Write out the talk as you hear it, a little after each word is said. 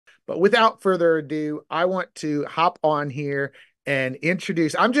But without further ado, I want to hop on here and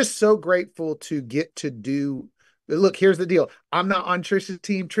introduce. I'm just so grateful to get to do. Look, here's the deal. I'm not on Trisha's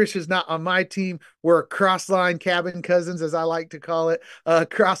team. Trisha's not on my team. We're cross-line cabin cousins, as I like to call it,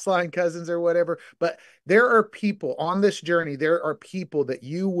 cross-line cousins or whatever. But there are people on this journey. There are people that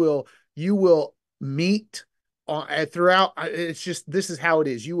you will meet throughout. It's just, this is how it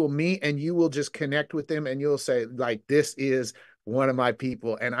is. You will meet and you will just connect with them and you'll say, like, this is one of my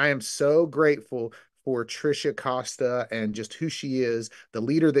people. And I am so grateful for Tricia Costa and just who she is, the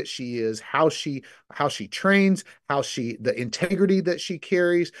leader that she is, how she trains, the integrity that she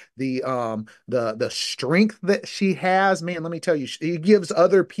carries, the strength that she has. Man, let me tell you, she gives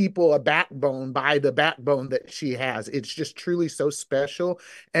other people a backbone by the backbone that she has. It's just truly so special.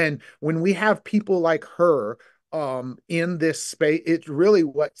 And when we have people like her in this space, it's really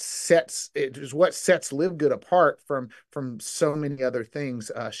what sets Live Good apart from so many other things.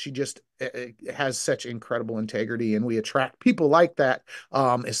 She just has such incredible integrity, and we attract people like that,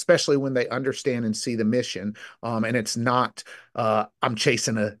 especially when they understand and see the mission. And it's not I'm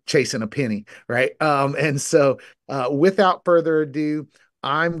chasing a penny, right? And so without further ado,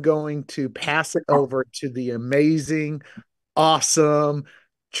 I'm going to pass it over to the amazing, awesome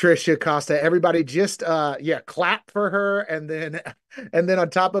Tricia Costa. Everybody just yeah, clap for her, and then on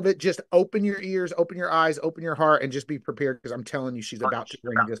top of it, just open your ears, open your eyes, open your heart, and just be prepared, because I'm telling you, she's about to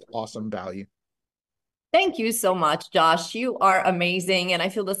bring just awesome value. Thank you so much, Josh. You are amazing. And I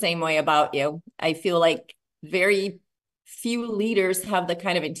feel the same way about you. I feel like very few leaders have the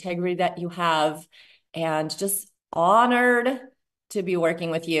kind of integrity that you have, and just honored to be working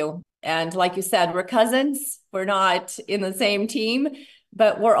with you. And like you said, we're cousins. We're not in the same team,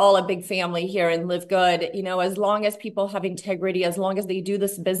 but we're all a big family here in Live Good. You know, as long as people have integrity, as long as they do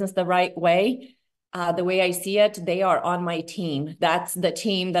this business the right way, the way I see it, they are on my team. That's the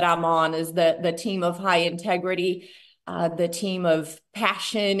team that I'm on, is the team of high integrity, the team of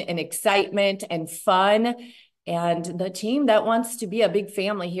passion and excitement and fun, and the team that wants to be a big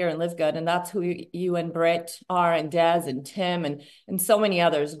family here in Live Good. And that's who you and Britt are, and Des and Tim and so many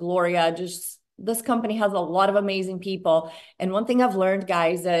others. Gloria, just this company has a lot of amazing people. And one thing I've learned,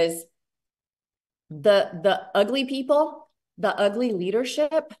 guys, is the ugly people, the ugly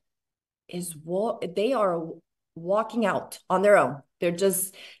leadership is what they are walking out on their own. They're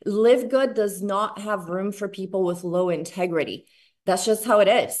just, Live Good does not have room for people with low integrity. That's just how it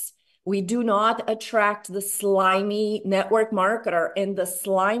is. We do not attract the slimy network marketer, and the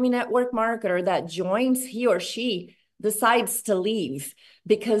slimy network marketer that joins, he or she decides to leave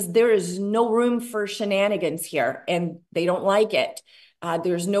because there is no room for shenanigans here and they don't like it.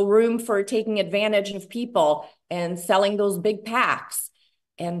 There's no room for taking advantage of people and selling those big packs,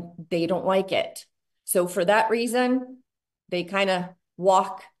 and they don't like it. So for that reason, they kind of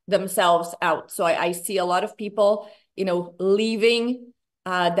walk themselves out. So I see a lot of people, leaving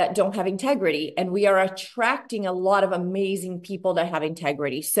that don't have integrity, and we are attracting a lot of amazing people that have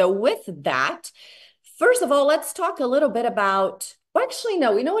integrity. So with that, first of all, let's talk a little bit about, well, actually,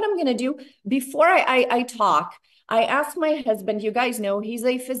 no, you know what I'm going to do? Before I talk, I asked my husband, you guys know he's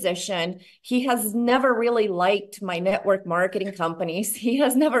a physician. He has never really liked my network marketing companies. He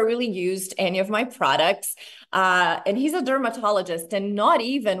has never really used any of my products. And he's a dermatologist. And not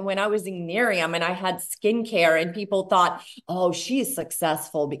even when I was in Nerium and I had skincare and people thought, oh, she's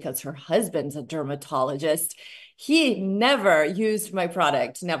successful because her husband's a dermatologist. He never used my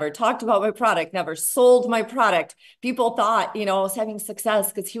product, never talked about my product, never sold my product. People thought, I was having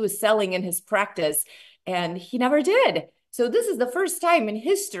success because he was selling in his practice, and he never did. So this is the first time in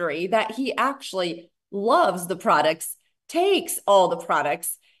history that he actually loves the products, takes all the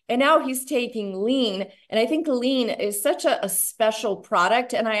products, and now he's taking lean. And I think lean is such a special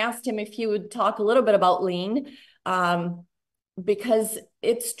product. And I asked him if he would talk a little bit about lean, because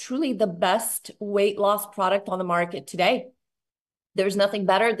it's truly the best weight loss product on the market today. There's nothing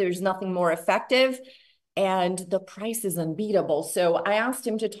better. There's nothing more effective. And the price is unbeatable. So I asked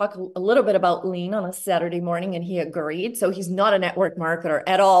him to talk a little bit about lean on a Saturday morning, and he agreed. So he's not a network marketer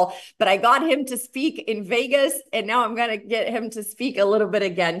at all, but I got him to speak in Vegas, and now I'm going to get him to speak a little bit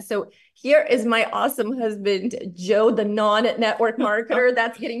again. So here is my awesome husband, Joe, the non-network marketer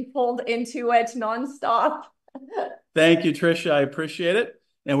that's getting pulled into it nonstop. Thank you, Tricia. I appreciate it.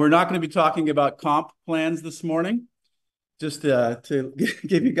 And we're not going to be talking about comp plans this morning, just to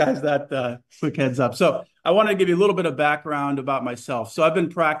give you guys that quick heads up. So I want to give you a little bit of background about myself. So I've been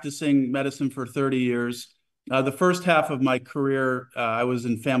practicing medicine for 30 years. The first half of my career, I was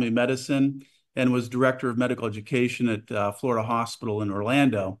in family medicine and was director of medical education at Florida Hospital in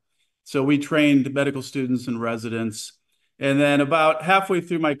Orlando. So we trained medical students and residents. And then about halfway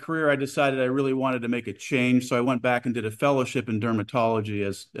through my career, I decided I really wanted to make a change. So I went back and did a fellowship in dermatology.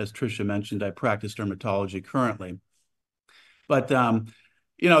 As Tricia mentioned, I practice dermatology currently. But the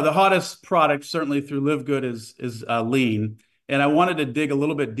hottest product certainly through LiveGood is lean. And I wanted to dig a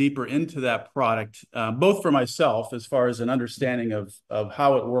little bit deeper into that product, both for myself as far as an understanding of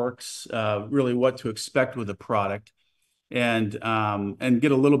how it works, really what to expect with the product, and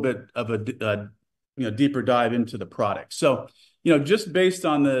get a little bit of a deeper dive into the product. So, just based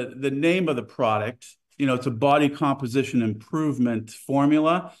on the name of the product, it's a body composition improvement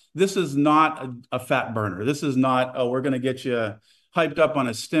formula. This is not a fat burner. This is not, oh, we're going to get you hyped up on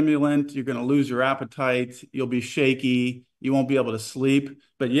a stimulant. You're going to lose your appetite. You'll be shaky. You won't be able to sleep.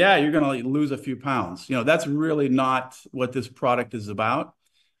 But yeah, you're going to lose a few pounds. That's really not what this product is about.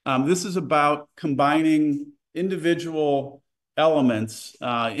 This is about combining individual elements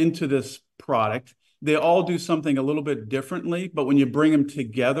into this product. They all do something a little bit differently, but when you bring them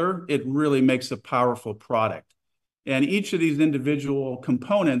together, it really makes a powerful product. And each of these individual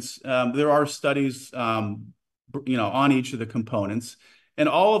components, there are studies, on each of the components, and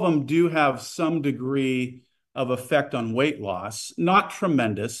all of them do have some degree of effect on weight loss. Not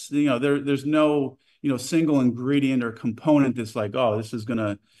tremendous. There's no, single ingredient or component that's like, oh, this is going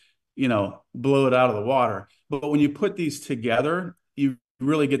to, blow it out of the water. But when you put these together, you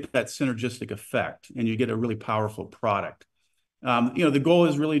really get that synergistic effect and you get a really powerful product. The goal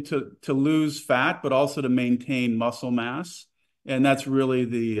is really to lose fat, but also to maintain muscle mass. And that's really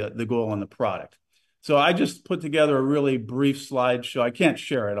the goal on the product. So I just put together a really brief slideshow. I can't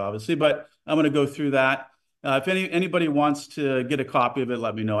share it, obviously, but I'm going to go through that. If anybody wants to get a copy of it,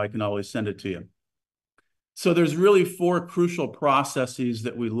 let me know. I can always send it to you. So there's really 4 crucial processes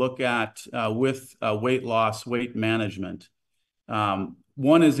that we look at with weight loss, weight management.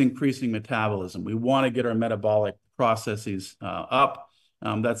 One is increasing metabolism. We want to get our metabolic processes up.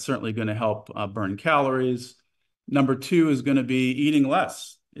 That's certainly going to help burn calories. Number 2 is going to be eating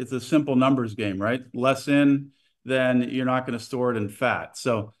less. It's a simple numbers game, right? Less in, then you're not going to store it in fat.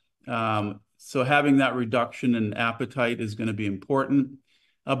 So having that reduction in appetite is going to be important.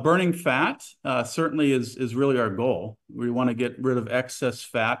 Burning fat certainly is really our goal. We want to get rid of excess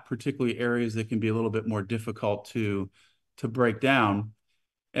fat, particularly areas that can be a little bit more difficult to break down.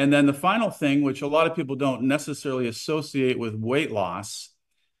 And then the final thing, which a lot of people don't necessarily associate with weight loss,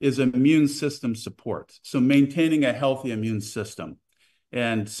 is immune system support. So maintaining a healthy immune system.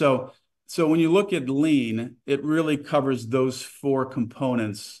 And so when you look at lean, it really covers those 4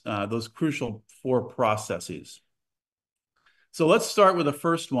 components, those crucial 4 processes. So let's start with the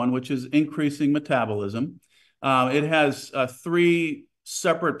first one, which is increasing metabolism. It has 3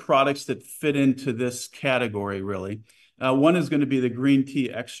 separate products that fit into this category, really. One is going to be the green tea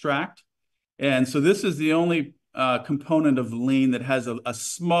extract. And so this is the only component of lean that has a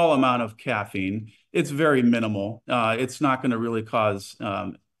small amount of caffeine. It's very minimal. It's not going to really cause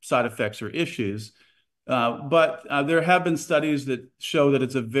side effects or issues. But there have been studies that show that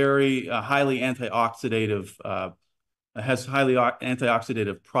it's a very highly antioxidative, has highly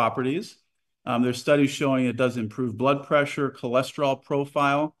antioxidative properties. There's studies showing it does improve blood pressure, cholesterol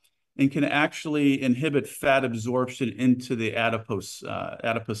profile, and can actually inhibit fat absorption into the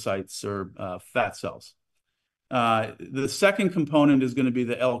adipocytes or fat cells. The second component is going to be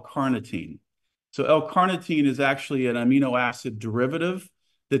the L-carnitine. So L-carnitine is actually an amino acid derivative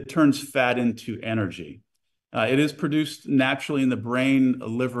that turns fat into energy. It is produced naturally in the brain,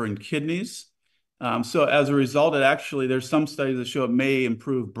 liver, and kidneys. So as a result, there's some studies that show it may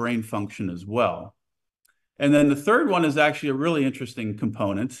improve brain function as well. And then the third one is actually a really interesting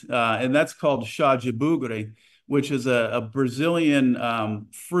component, and that's called chá de bugre, which is a Brazilian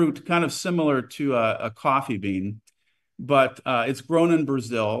fruit, kind of similar to a coffee bean, but it's grown in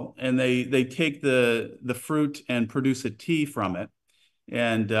Brazil, and they take the fruit and produce a tea from it.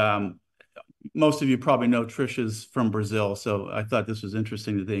 And most of you probably know Tricia's from Brazil, so I thought this was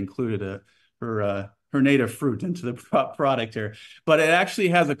interesting that they included her native fruit into the product here. But it actually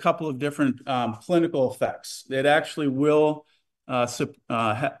has a couple of different clinical effects. It actually will have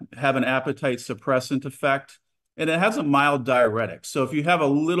an appetite suppressant effect, and it has a mild diuretic. So if you have a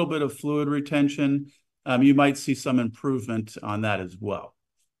little bit of fluid retention, you might see some improvement on that as well.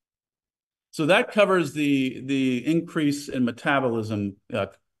 So that covers the increase in metabolism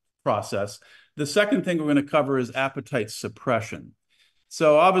process. The second thing we're going to cover is appetite suppression.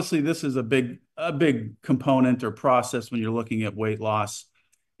 So obviously this is a big component or process when you're looking at weight loss.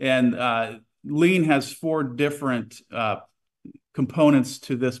 And lean has 4 different components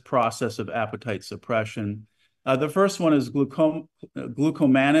to this process of appetite suppression. The first one is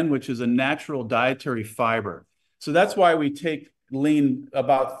glucomannan, which is a natural dietary fiber. So that's why we take lean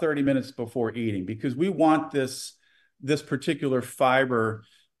about 30 minutes before eating, because we want this particular fiber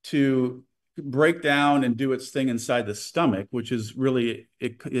to break down and do its thing inside the stomach, which is really,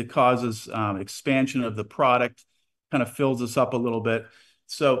 it causes expansion of the product, kind of fills us up a little bit.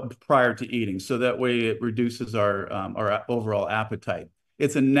 So prior to eating, so that way it reduces our overall appetite.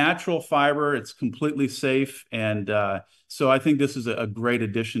 It's a natural fiber. It's completely safe. And so I think this is a great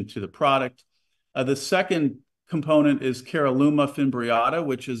addition to the product. The second component is Caralluma fimbriata,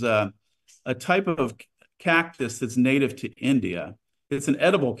 which is a type of cactus that's native to India. It's an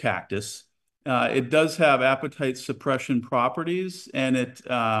edible cactus. It does have appetite suppression properties, and it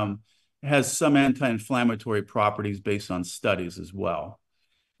has some anti-inflammatory properties based on studies as well.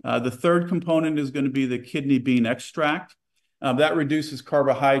 The third component is going to be the kidney bean extract. That reduces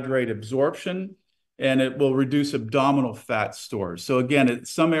carbohydrate absorption, and it will reduce abdominal fat stores. So again,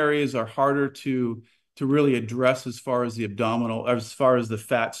 some areas are harder to really address as far as the abdominal, as far as the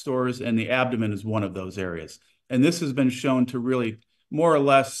fat stores, and the abdomen is one of those areas. And this has been shown to really more or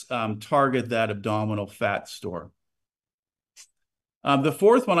less target that abdominal fat store. The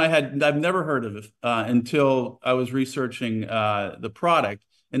fourth one I've never heard of until I was researching the product,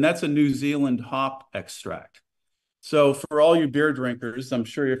 and that's a New Zealand hop extract. So for all you beer drinkers, I'm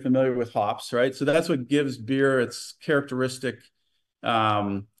sure you're familiar with hops, right? So that's what gives beer its characteristic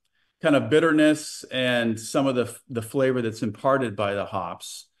kind of bitterness and some of the flavor that's imparted by the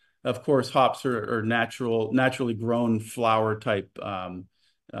hops. Of course, hops are naturally grown flower type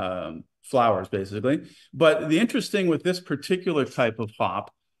flowers, basically. But the interesting with this particular type of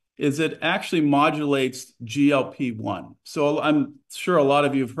hop is it actually modulates GLP-1. So I'm sure a lot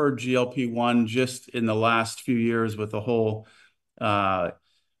of you have heard GLP-1 just in the last few years with the whole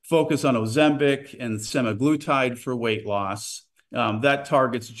focus on Ozempic and semaglutide for weight loss. That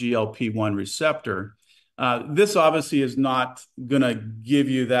targets GLP-1 receptor. This obviously is not going to give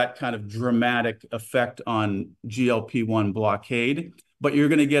you that kind of dramatic effect on GLP-1 blockade, but you're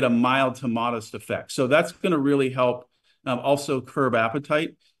going to get a mild to modest effect. So that's going to really help also curb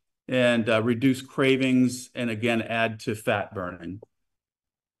appetite and reduce cravings, and again, add to fat burning.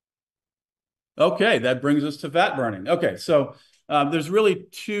 Okay, that brings us to fat burning. Okay, so there's really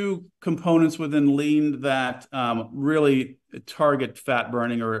two components within lean that really target fat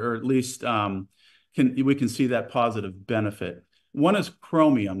burning, or at least we can see that positive benefit. One is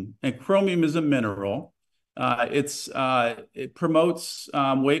chromium, and chromium is a mineral. It promotes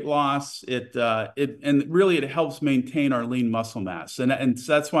weight loss. And really it helps maintain our lean muscle mass, and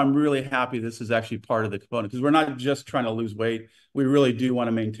so that's why I'm really happy this is actually part of the component, because we're not just trying to lose weight. We really do want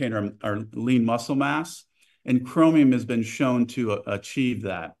to maintain our lean muscle mass, and chromium has been shown to achieve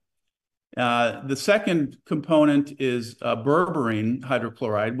that. The second component is berberine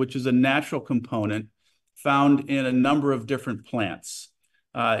hydrochloride, which is a natural component found in a number of different plants.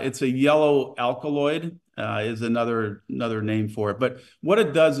 It's a yellow alkaloid, is another name for it. But what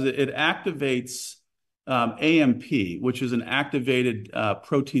it does is it activates AMP, which is an activated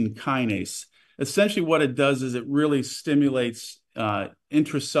protein kinase. Essentially, what it does is it really stimulates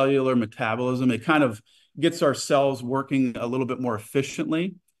intracellular metabolism. It kind of gets our cells working a little bit more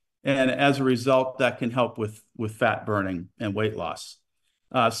efficiently. And as a result, that can help with fat burning and weight loss.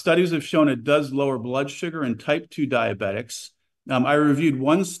 Studies have shown it does lower blood sugar in type 2 diabetics. I reviewed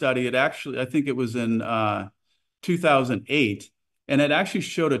one study. I think it was in 2008, and it actually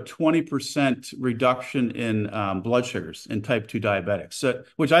showed a 20% reduction in blood sugars in type 2 diabetics,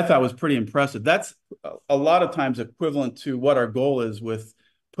 which I thought was pretty impressive. That's a lot of times equivalent to what our goal is with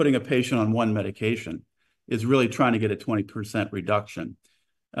putting a patient on one medication, is really trying to get a 20% reduction.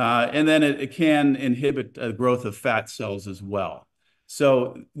 And then it can inhibit growth of fat cells as well.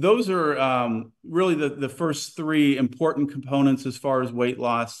 So those are really the first three important components as far as weight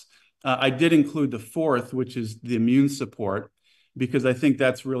loss. I did include the fourth, which is the immune support, because I think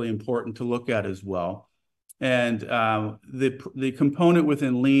that's really important to look at as well. And the component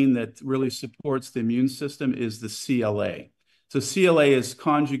within lean that really supports the immune system is the CLA. So CLA is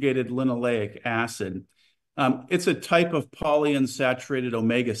conjugated linoleic acid. It's a type of polyunsaturated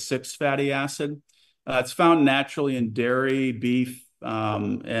omega-6 fatty acid. It's found naturally in dairy, beef,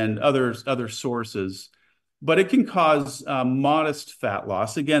 and other sources, but it can cause modest fat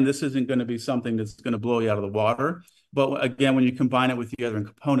loss. Again, this isn't going to be something that's going to blow you out of the water, but again, when you combine it with the other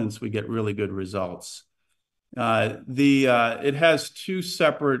components, we get really good results. It has two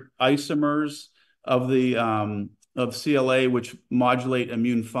separate isomers of CLA, which modulate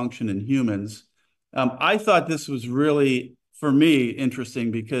immune function in humans. I thought this was really, for me,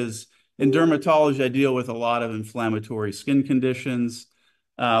 interesting because in dermatology, I deal with a lot of inflammatory skin conditions,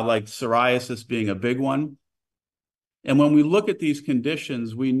 like psoriasis being a big one. And when we look at these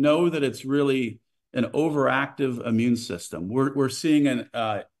conditions, we know that it's really an overactive immune system. We're seeing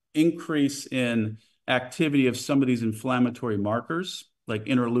an increase in activity of some of these inflammatory markers, like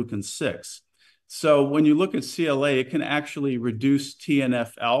interleukin-6. So when you look at CLA, it can actually reduce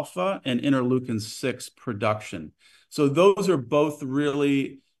TNF alpha and interleukin-6 production. So those are both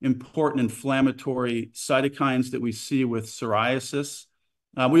really important inflammatory cytokines that we see with psoriasis.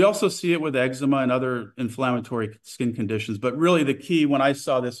 We also see it with eczema and other inflammatory skin conditions, but really the key when I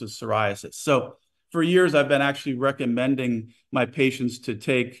saw this was psoriasis. So for years, I've been actually recommending my patients to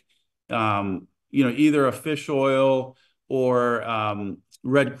take, either a fish oil or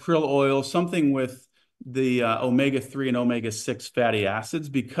red krill oil, something with the omega-3 and omega-6 fatty acids,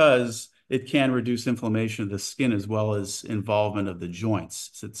 because it can reduce inflammation of the skin as well as involvement of the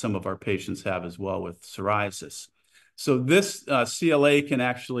joints that some of our patients have as well with psoriasis. So this CLA can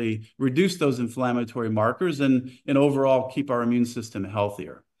actually reduce those inflammatory markers and overall keep our immune system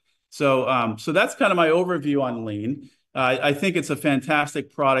healthier. So, so that's kind of my overview on lean. I think it's a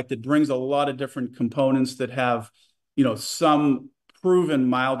fantastic product that brings a lot of different components that have, some proven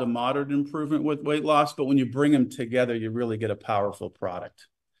mild to moderate improvement with weight loss, but when you bring them together, you really get a powerful product.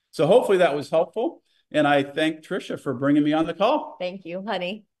 So hopefully that was helpful. And I thank Tricia for bringing me on the call. Thank you,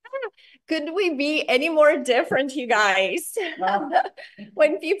 honey. Could we be any more different, you guys?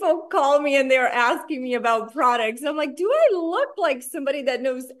 When people call me and they're asking me about products, I'm like, do I look like somebody that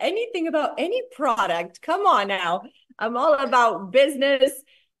knows anything about any product? Come on now. I'm all about business,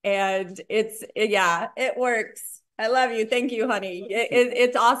 and it works. I love you. Thank you, honey.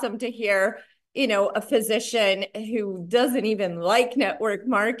 It's awesome to hear, a physician who doesn't even like network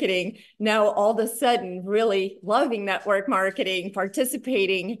marketing now all of a sudden really loving network marketing,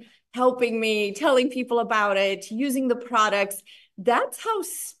 participating, helping me, telling people about it, using the products. That's how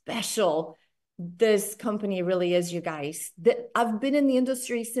special this company really is, you guys. I've been in the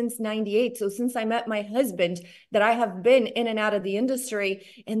industry since 98. So since I met my husband, that I have been in and out of the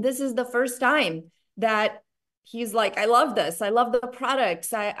industry. And this is the first time that he's like, I love this. I love the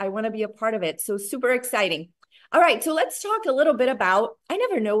products. I want to be a part of it. So super exciting. All right. So let's talk a little bit about, I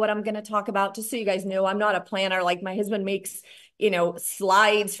never know what I'm going to talk about. Just so you guys know, I'm not a planner. Like my husband makes,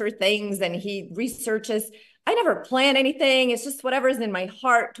 slides for things and he researches. I never plan anything. It's just whatever's in my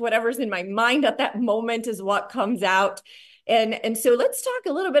heart, whatever's in my mind at that moment is what comes out. And so let's talk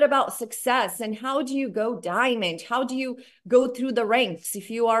a little bit about success and how do you go diamond? How do you go through the ranks?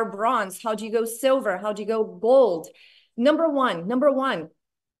 If you are bronze, how do you go silver? How do you go gold? Number one,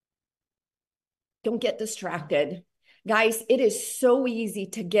 don't get distracted. Guys, it is so easy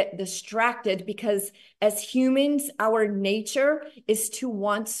to get distracted because as humans, our nature is to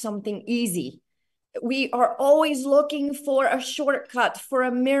want something easy. We are always looking for a shortcut, for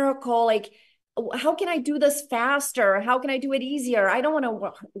a miracle. Like, how can I do this faster? How can I do it easier? I don't want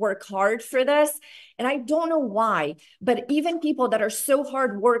to work hard for this. And I don't know why, but even people that are so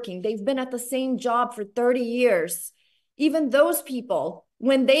hardworking, they've been at the same job for 30 years. Even those people,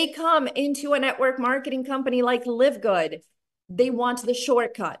 when they come into a network marketing company like LiveGood, they want the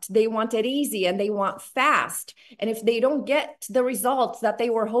shortcut, they want it easy, and they want fast. And if they don't get the results that they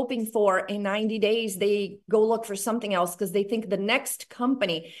were hoping for in 90 days, they go look for something else because they think the next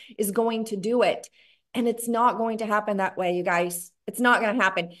company is going to do it. And it's not going to happen that way, you guys. It's not going to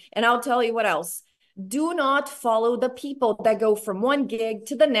happen. And I'll tell you what else. Do not follow the people that go from one gig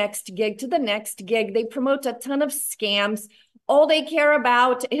to the next gig to the next gig. They promote a ton of scams. All they care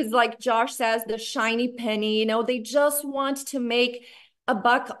about is, like Josh says, the shiny penny. They just want to make a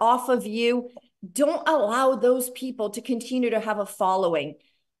buck off of you. Don't allow those people to continue to have a following.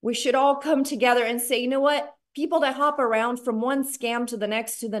 We should all come together and say, you know what? People that hop around from one scam to the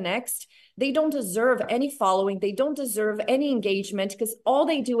next, they don't deserve any following. They don't deserve any engagement because all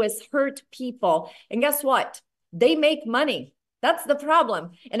they do is hurt people. And guess what? They make money. That's the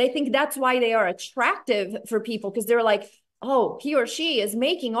problem. And I think that's why they are attractive for people, because they're like, oh, he or she is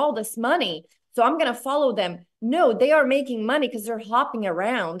making all this money, so I'm going to follow them. No, they are making money because they're hopping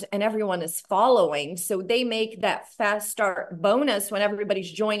around and everyone is following. So they make that fast start bonus when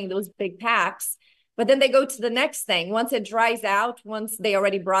everybody's joining those big packs. But then they go to the next thing. Once it dries out, once they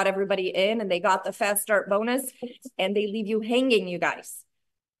already brought everybody in and they got the fast start bonus, and they leave you hanging, you guys.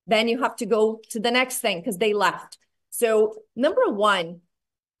 Then you have to go to the next thing because they left. So number one,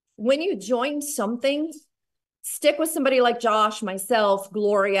 when you join something, stick with somebody like Josh, myself,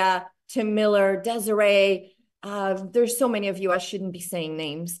 Gloria, Tim Miller, Desiree. There's so many of you. I shouldn't be saying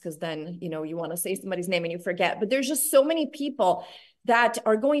names because then, you want to say somebody's name and you forget. But there's just so many people that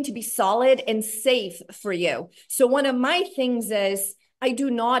are going to be solid and safe for you. So one of my things is I do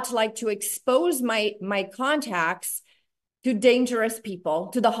not like to expose my contacts to dangerous people,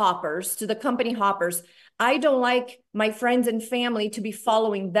 to the hoppers, to the company hoppers. I don't like my friends and family to be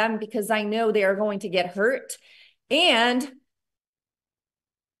following them because I know they are going to get hurt. And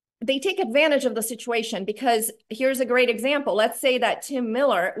they take advantage of the situation, because here's a great example. Let's say that Tim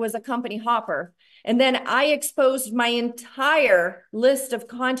Miller was a company hopper, and then I exposed my entire list of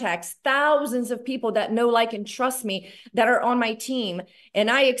contacts, thousands of people that know, like, and trust me, that are on my team. And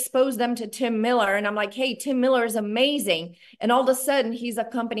I exposed them to Tim Miller, and I'm like, hey, Tim Miller is amazing. And all of a sudden he's a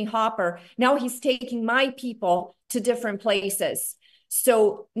company hopper. Now he's taking my people to different places.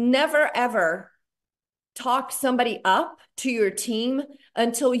 So never, ever talk somebody up to your team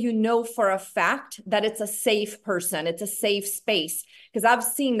until you know for a fact that it's a safe person, it's a safe space. Because I've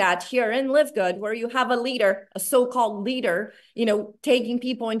seen that here in LiveGood, where you have a leader, a so-called leader, taking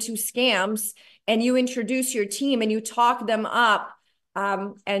people into scams, and you introduce your team and you talk them up.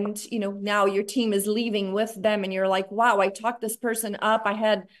 And now your team is leaving with them, and you're like, wow, I talked this person up. I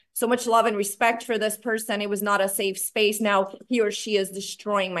had so much love and respect for this person. It was not a safe space. Now he or she is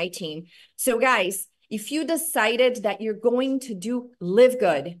destroying my team. So guys, if you decided that you're going to do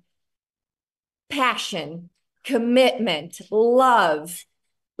LiveGood, passion, commitment, love,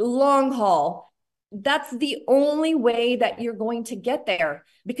 long haul, that's the only way that you're going to get there,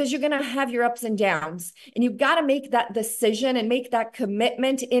 because you're going to have your ups and downs, and you've got to make that decision and make that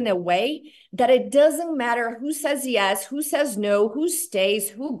commitment in a way that it doesn't matter who says yes, who says no, who stays,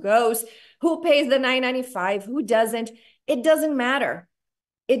 who goes, who pays the $9.95, who doesn't. It doesn't matter.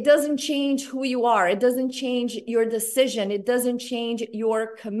 It doesn't change who you are. It doesn't change your decision. It doesn't change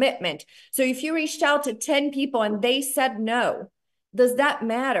your commitment. So if you reached out to 10 people and they said no, does that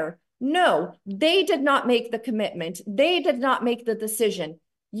matter? No, they did not make the commitment. They did not make the decision.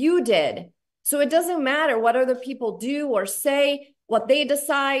 You did. So it doesn't matter what other people do or say. What they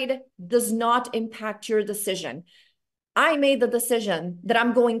decide does not impact your decision. I made the decision that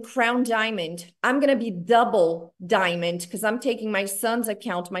I'm going crown diamond. I'm going to be double diamond, because I'm taking my son's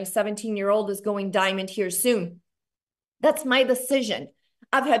account. My 17-year-old is going diamond here soon. That's my decision.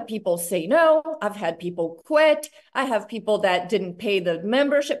 I've had people say no. I've had people quit. I have people that didn't pay the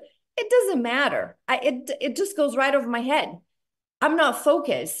membership. It doesn't matter. It just goes right over my head. I'm not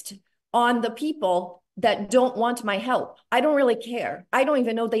focused on the people that don't want my help. I don't really care. I don't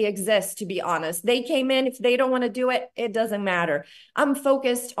even know they exist, to be honest. They came in. If they don't want to do it, it doesn't matter. I'm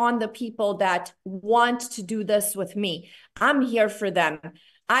focused on the people that want to do this with me. I'm here for them.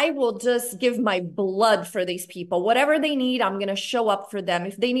 I will just give my blood for these people. Whatever they need, I'm going to show up for them.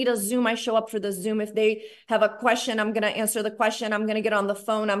 If they need a Zoom, I show up for the Zoom. If they have a question, I'm going to answer the question. I'm going to get on the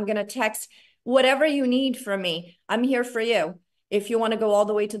phone. I'm going to text. Whatever you need from me, I'm here for you. If you want to go all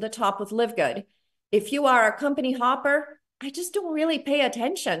the way to the top with LiveGood. If you are a company hopper, I just don't really pay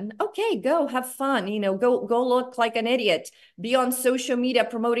attention. Okay, go have fun. Go look like an idiot. Be on social media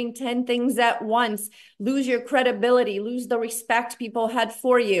promoting 10 things at once. Lose your credibility. Lose the respect people had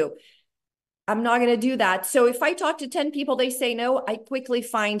for you. I'm not going to do that. So if I talk to 10 people, they say no, I quickly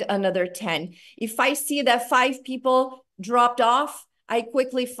find another 10. If I see that 5 people dropped off, I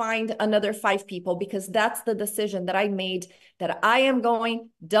quickly find another 5 people, because that's the decision that I made, that I am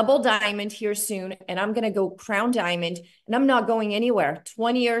going double diamond here soon, and I'm going to go crown diamond, and I'm not going anywhere.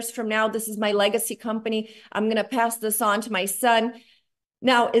 20 years from now, this is my legacy company. I'm going to pass this on to my son.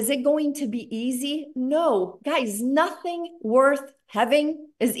 Now, is it going to be easy? No, guys, nothing worth having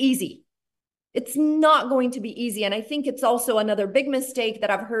is easy. It's not going to be easy. And I think it's also another big mistake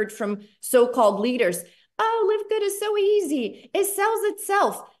that I've heard from so-called leaders. Oh, LiveGood is so easy. It sells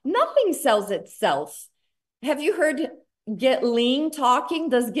itself. Nothing sells itself. Have you heard Get Lean talking?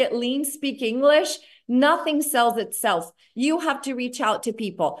 Does Get Lean speak English? Nothing sells itself. You have to reach out to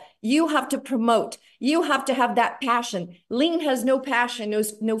people. You have to promote. You have to have that passion. Lean has no passion,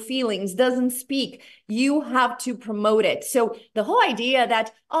 no feelings, doesn't speak. You have to promote it. So the whole idea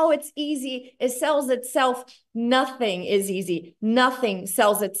that, oh, it's easy, it sells itself. Nothing is easy. Nothing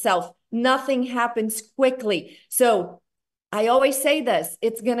sells itself. Nothing happens quickly. So I always say this,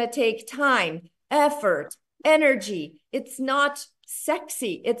 it's going to take time, effort, energy. It's not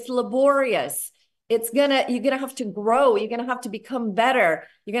sexy. It's laborious. You're going to have to grow. You're going to have to become better.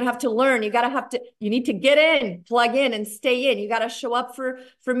 You're going to have to learn. You need to get in, plug in, and stay in. You got to show up for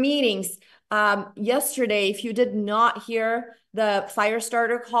meetings. Yesterday, if you did not hear the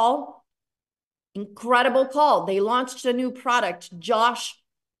Firestarter call, incredible call. They launched a new product. Josh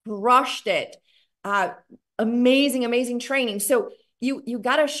crushed it. Amazing training. So you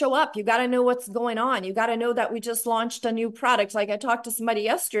got to show up. You got to know what's going on. You got to know that we just launched a new product. Like I talked to somebody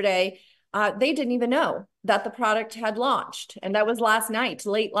yesterday. they didn't even know that the product had launched. And that was last night,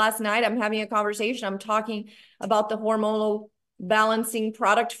 late last night. I'm having a conversation. I'm talking about the hormonal balancing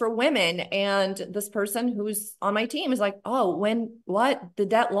product for women. And this person who's on my team is like, oh, what?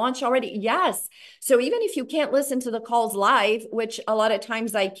 Did that launch already? Yes. So even if you can't listen to the calls live, which a lot of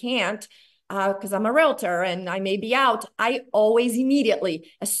times I can't, because I'm a realtor and I may be out, I always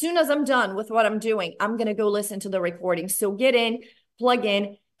immediately, as soon as I'm done with what I'm doing, I'm going to go listen to the recording. So get in, plug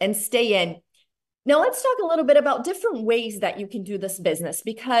in, and stay in. Now, let's talk a little bit about different ways that you can do this business,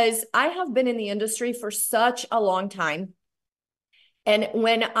 because I have been in the industry for such a long time. And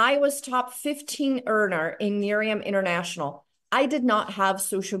when I was top 15 earner in Miriam International, I did not have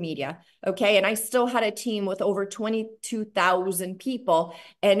social media. Okay. And I still had a team with over 22,000 people.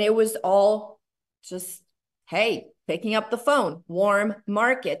 And it was all just, hey, picking up the phone, warm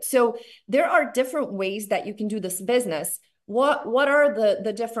market. So there are different ways that you can do this business. What are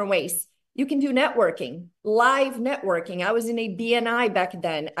the different ways? You can do networking, live networking. I was in a BNI back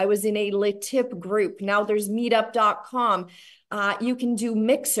then. I was in a Lit Tip group. Now there's meetup.com. You can do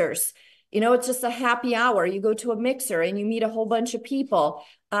mixers. It's just a happy hour. You go to a mixer and you meet a whole bunch of people.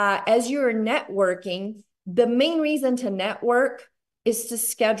 As you're networking, the main reason to network is to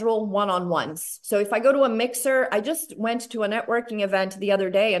schedule one-on-ones. So if I go to a mixer, I just went to a networking event the other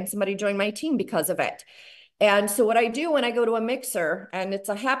day and somebody joined my team because of it. And so what I do when I go to a mixer, and it's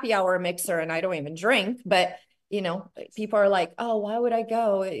a happy hour mixer and I don't even drink, but people are like, oh, why would I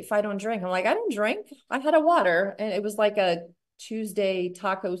go if I don't drink? I'm like, I don't drink. I had a water, and it was like a Tuesday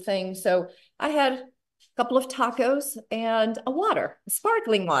taco thing. So I had a couple of tacos and a water,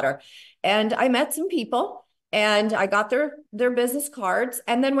 sparkling water. And I met some people and I got their business cards.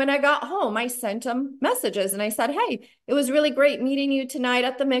 And then when I got home, I sent them messages and I said, hey, it was really great meeting you tonight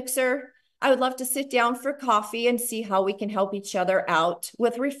at the mixer. I would love to sit down for coffee and see how we can help each other out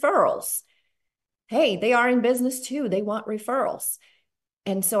with referrals. Hey, they are in business too. They want referrals.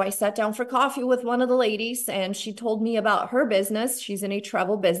 And so I sat down for coffee with one of the ladies and she told me about her business. She's in a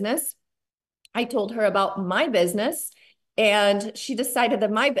travel business. I told her about my business and she decided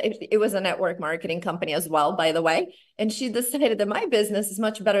that it was a network marketing company as well, by the way. And she decided that my business is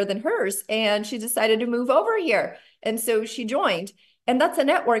much better than hers. And she decided to move over here. And so she joined. And that's a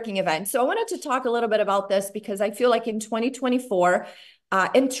networking event. So I wanted to talk a little bit about this because I feel like in 2024,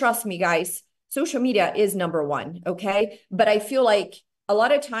 and trust me, guys, social media is number one, okay? But I feel like a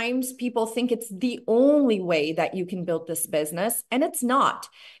lot of times people think it's the only way that you can build this business, and it's not.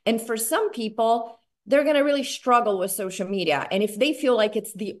 And for some people, they're going to really struggle with social media. And if they feel like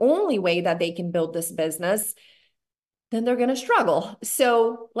it's the only way that they can build this business, then they're going to struggle.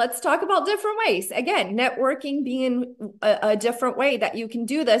 So let's talk about different ways. Again, networking being a different way that you can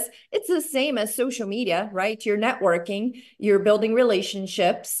do this. It's the same as social media, right? You're networking, you're building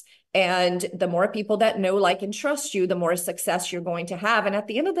relationships, and the more people that know, like, and trust you, the more success you're going to have. And at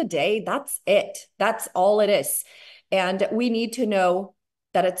the end of the day, that's it. That's all it is. And we need to know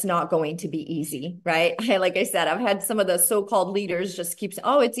that it's not going to be easy, right? Like I said, I've had some of the so-called leaders just keep saying,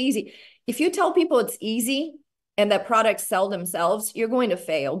 oh, it's easy. If you tell people it's easy, and that products sell themselves, you're going to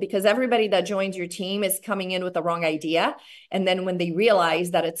fail because everybody that joins your team is coming in with the wrong idea. And then when they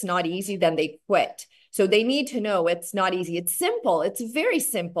realize that it's not easy, then they quit. So they need to know it's not easy. It's simple. It's very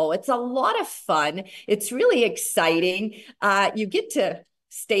simple. It's a lot of fun. It's really exciting. You get to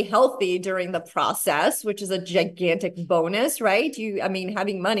stay healthy during the process, which is a gigantic bonus, right?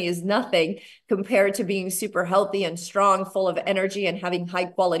 Having money is nothing compared to being super healthy and strong, full of energy and having high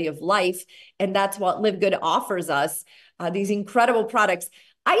quality of life. And that's what LiveGood offers us, these incredible products.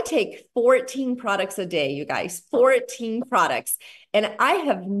 I take 14 products a day, you guys, 14 products. And I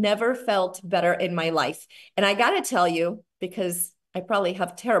have never felt better in my life. And I got to tell you, because I probably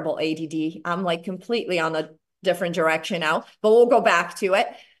have terrible ADD, I'm like completely on a different direction now, but we'll go back to it.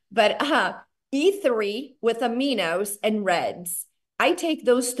 But E3 with aminos and reds. I take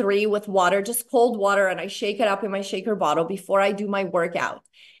those three with water, just cold water, and I shake it up in my shaker bottle before I do my workout.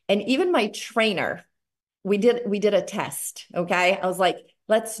 And even my trainer, we did a test, okay? I was like,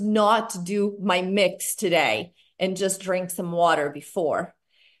 let's not do my mix today and just drink some water before.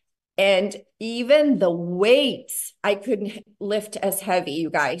 And even the weights, I couldn't lift as heavy, you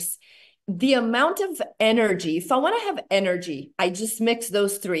guys. The amount of energy, if I want to have energy, I just mix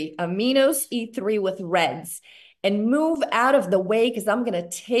those three, aminos, E3 with reds, and move out of the way because I'm going to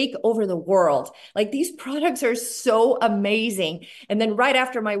take over the world. Like, these products are so amazing. And then right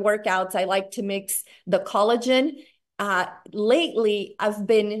after my workouts, I like to mix the collagen. Lately, I've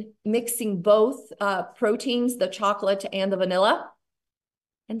been mixing both proteins, the chocolate and the vanilla.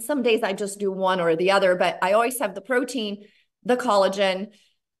 And some days I just do one or the other, but I always have the protein, the collagen,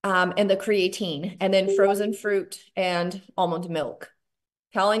 and the creatine, and then frozen fruit and almond milk.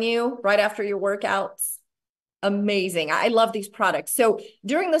 Telling you, right after your workouts, amazing. I love these products. So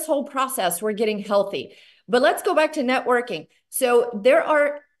during this whole process, we're getting healthy. But let's go back to networking. So there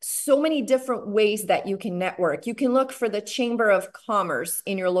are so many different ways that you can network. You can look for the Chamber of Commerce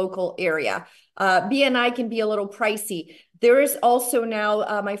in your local area. BNI can be a little pricey. There is also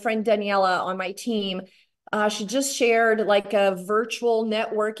now my friend Daniela on my team. She just shared like a virtual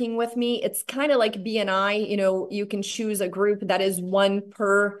networking with me. It's kind of like BNI, you know, you can choose a group that is one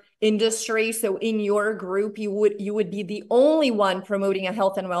per industry. So in your group, you would be the only one promoting a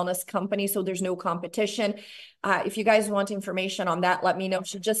health and wellness company. So there's no competition. If you guys want information on that, let me know.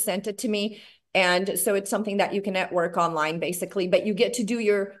 She just sent it to me. And so it's something that you can network online basically, but you get to do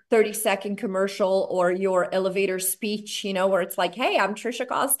your 30-second commercial or your elevator speech, you know, where it's like, hey, I'm Tricia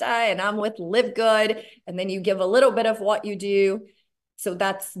Costa and I'm with LiveGood. And then you give a little bit of what you do. So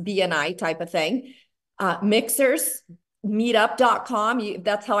that's BNI type of thing. Mixers, meetup.com.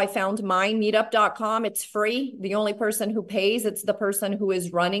 That's how I found mine, meetup.com. It's free. The only person who pays, it's the person who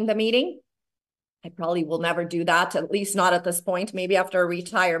is running the meeting. I probably will never do that, at least not at this point. Maybe after I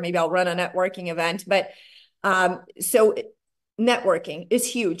retire, maybe I'll run a networking event. But so networking is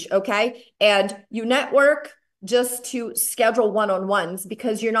huge, okay? And you network just to schedule one-on-ones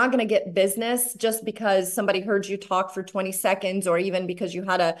because you're not going to get business just because somebody heard you talk for 20 seconds or even because you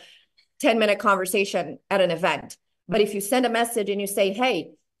had a 10-minute conversation at an event. But if you send a message and you say,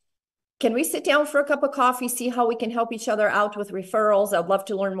 hey, can we sit down for a cup of coffee, see how we can help each other out with referrals? I'd love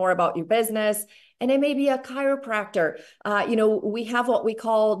to learn more about your business. And it may be a chiropractor. You know, we have what we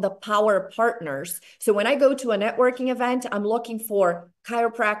call the power partners. So when I go to a networking event, I'm looking for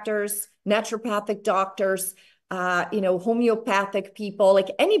chiropractors, naturopathic doctors, you know, homeopathic people, like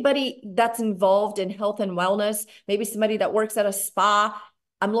anybody that's involved in health and wellness, maybe somebody that works at a spa.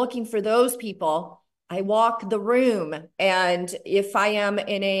 I'm looking for those people. I walk the room. And if I am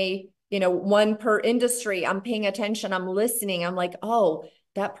in a, you know, one per industry, I'm paying attention, I'm listening. I'm like, oh,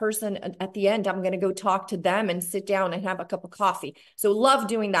 that person at the end, I'm going to go talk to them and sit down and have a cup of coffee. So love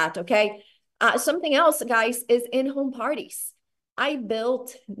doing that. Okay. Something else, guys, is in-home parties. I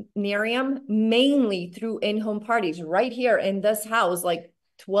built Nerium mainly through in-home parties right here in this house, like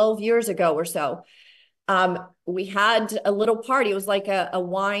 12 years ago or so. We had a little party. It was like a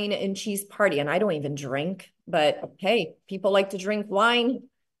wine and cheese party. And I don't even drink, but hey, people like to drink wine.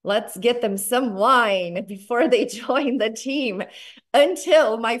 Let's get them some wine before they join the team.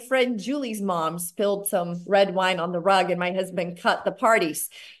 Until my friend Julie's mom spilled some red wine on the rug and my husband cut the parties.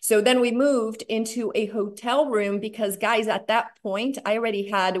 So then we moved into a hotel room because, guys, at that point, I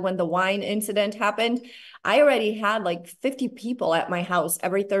already had, when the wine incident happened, I already had like 50 people at my house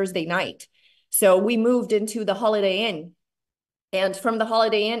every Thursday night. So we moved into the Holiday Inn. And from the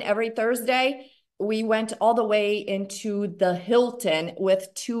Holiday Inn every Thursday, we went all the way into the Hilton with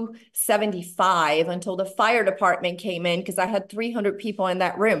 275 until the fire department came in because I had 300 people in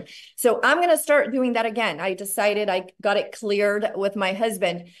that room. So I'm going to start doing that again. I decided, I got it cleared with my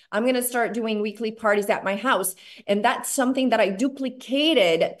husband. I'm going to start doing weekly parties at my house. And that's something that I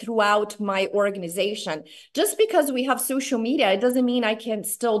duplicated throughout my organization. Just because we have social media, it doesn't mean I can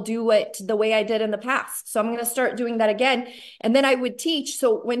still do it the way I did in the past. So I'm going to start doing that again. And then I would teach.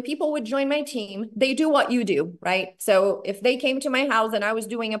 So when people would join my team, they do what you do, right? So if they came to my house and I was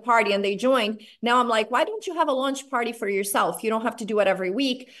doing a party and they joined, now I'm like, why don't you have a lunch party for yourself? You don't have to do it every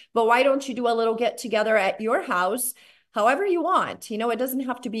week, but why don't you do a little get together at your house, however you want? You know, it doesn't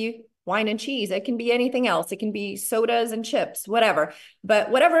have to be wine and cheese. It can be anything else. It can be sodas and chips, whatever.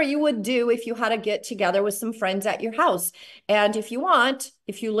 But whatever you would do if you had a get together with some friends at your house. And if you want,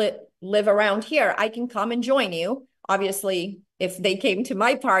 if you live around here, I can come and join you. Obviously, if they came to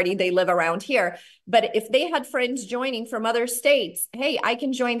my party, they live around here. But if they had friends joining from other states, hey, I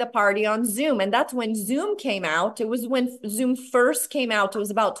can join the party on Zoom. And that's when Zoom came out. It was when Zoom first came out. It was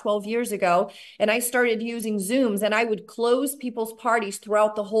about 12 years ago. And I started using Zooms and I would close people's parties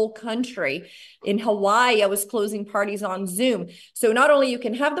throughout the whole country. In Hawaii, I was closing parties on Zoom. So not only you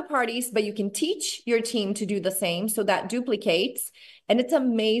can have the parties, but you can teach your team to do the same. So that duplicates. And it's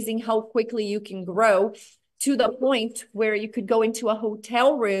amazing how quickly you can grow to the point where you could go into a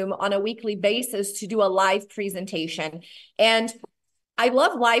hotel room on a weekly basis to do a live presentation. And I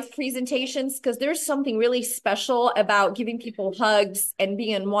love live presentations because there's something really special about giving people hugs and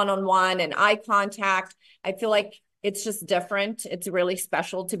being one-on-one and eye contact. I feel like it's just different. It's really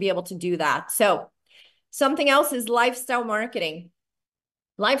special to be able to do that. So something else is lifestyle marketing.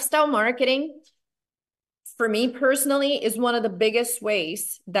 Lifestyle marketing, for me personally, is one of the biggest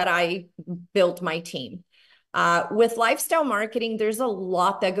ways that I built my team. With lifestyle marketing, there's a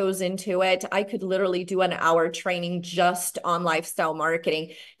lot that goes into it. I could literally do an hour training just on lifestyle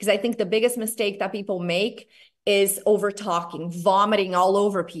marketing, because I think the biggest mistake that people make is over talking, vomiting all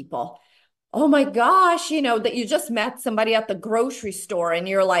over people. Oh my gosh, that you just met somebody at the grocery store and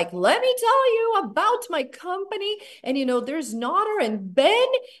you're like, let me tell you about my company. And, there's Nodder and Ben.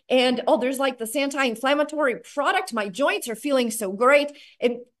 And, oh, there's like this anti-inflammatory product. My joints are feeling so great.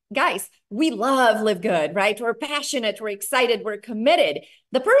 And guys, we love LiveGood, right? We're passionate, we're excited, we're committed.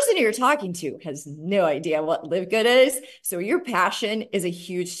 The person you're talking to has no idea what LiveGood is. So your passion is a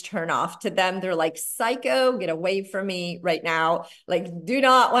huge turnoff to them. They're like, psycho, get away from me right now. Like, do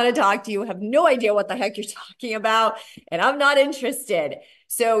not want to talk to you, have no idea what the heck you're talking about, and I'm not interested.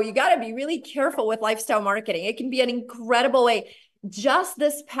 So you got to be really careful with lifestyle marketing. It can be an incredible way. Just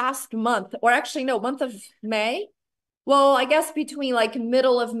this past month, or actually no, month of May, well, I guess between like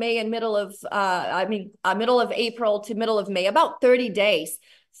middle of May and middle of April to middle of May, about 30 days,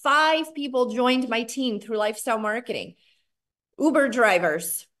 5 people joined my team through lifestyle marketing. Uber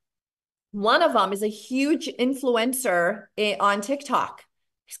drivers. One of them is a huge influencer on TikTok.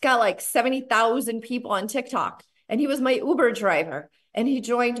 He's got like 70,000 people on TikTok, and he was my Uber driver, and he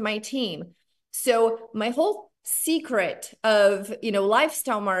joined my team. So my whole secret of,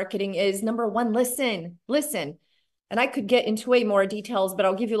 lifestyle marketing is, number one, listen. And I could get into way more details, but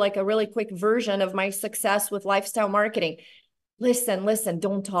I'll give you like a really quick version of my success with lifestyle marketing. Listen,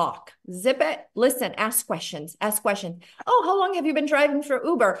 don't talk. Zip it, listen, ask questions. Oh, how long have you been driving for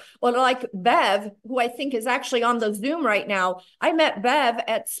Uber? Well, like Bev, who I think is actually on the Zoom right now. I met Bev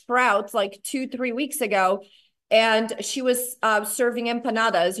at Sprouts like 2-3 weeks ago, and she was serving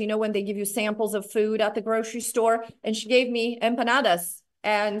empanadas, when they give you samples of food at the grocery store, and she gave me empanadas.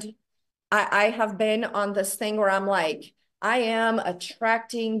 And I have been on this thing where I'm like, I am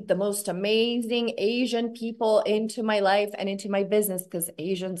attracting the most amazing Asian people into my life and into my business, because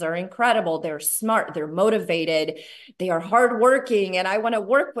Asians are incredible. They're smart, they're motivated, they are hardworking, and I want to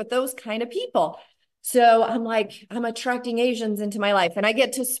work with those kind of people. So I'm like, I'm attracting Asians into my life. And I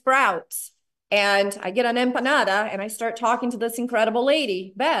get to Sprouts and I get an empanada and I start talking to this incredible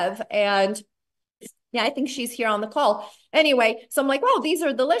lady, Bev, and yeah, I think she's here on the call. Anyway, so I'm like, wow, these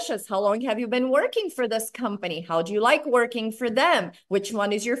are delicious. How long have you been working for this company? How do you like working for them? Which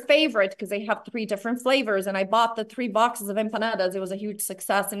one is your favorite? Because they have 3 different flavors. And I bought the 3 boxes of empanadas. It was a huge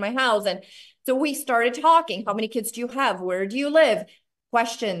success in my house. And so we started talking. How many kids do you have? Where do you live?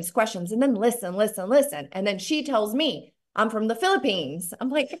 Questions. And then listen. And then she tells me, I'm from the Philippines.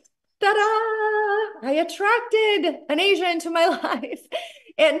 I'm like, ta-da! I attracted an Asian into my life.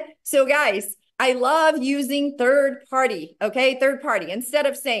 And so guys, I love using third party, okay? Third party. Instead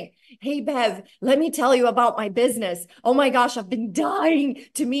of saying, hey, Bev, let me tell you about my business. Oh my gosh, I've been dying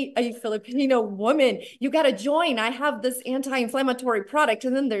to meet a Filipino woman. You got to join. I have this anti-inflammatory product,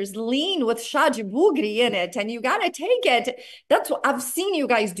 and then there's lean with shajibugri in it, and you got to take it. That's what I've seen you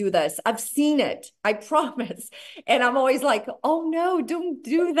guys do this. I've seen it. I promise. And I'm always like, oh no, don't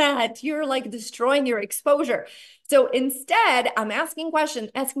do that. You're like destroying your exposure. So instead, I'm asking questions.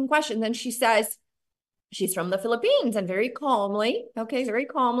 Then she says, she's from the Philippines, and very calmly,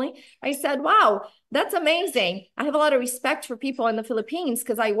 I said, wow, that's amazing. I have a lot of respect for people in the Philippines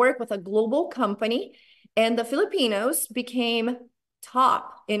because I work with a global company, and the Filipinos became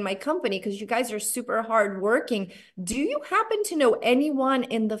top in my company because you guys are super hardworking. Do you happen to know anyone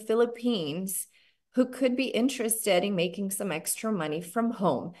in the Philippines who could be interested in making some extra money from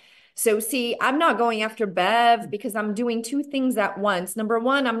home? So see, I'm not going after Bev because I'm doing 2 things at once. Number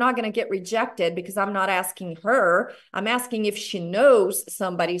one, I'm not going to get rejected because I'm not asking her. I'm asking if she knows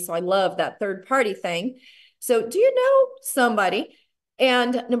somebody. So I love that third party thing. So do you know somebody?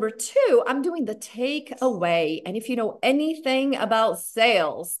 And number 2, I'm doing the takeaway. And if you know anything about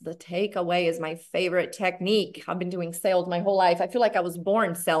sales, the takeaway is my favorite technique. I've been doing sales my whole life. I feel like I was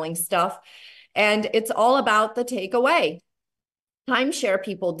born selling stuff. And it's all about the takeaway. Timeshare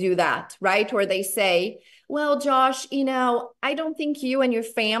people do that, right? Where they say, well, Josh, I don't think you and your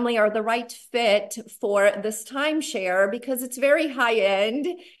family are the right fit for this timeshare because it's very high end.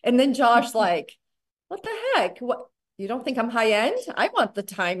 And then Josh like, what the heck? What? You don't think I'm high end? I want the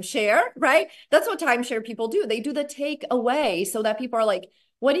timeshare, right? That's what timeshare people do. They do the takeaway so that people are like,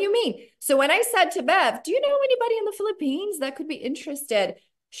 what do you mean? So when I said to Bev, do you know anybody in the Philippines that could be interested?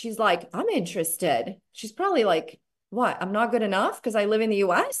 She's like, I'm interested. She's probably like, what? I'm not good enough because I live in the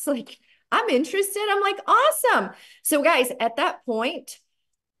US? Like, I'm interested. I'm like, awesome. So guys, at that point,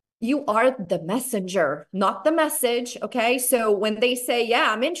 you are the messenger, not the message. Okay. So when they say,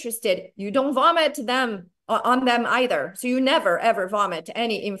 yeah, I'm interested, you don't vomit to them on them either. So you never, ever vomit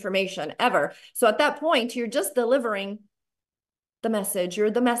any information ever. So at that point, you're just delivering the message.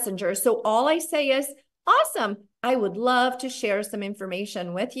 You're the messenger. So all I say is, awesome. I would love to share some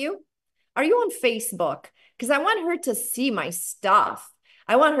information with you. Are you on Facebook? Because I want her to see my stuff.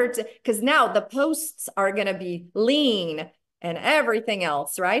 I want her to, because now the posts are going to be lean and everything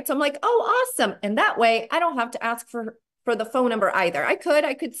else, right? So I'm like, oh, awesome. And that way I don't have to ask for the phone number either. I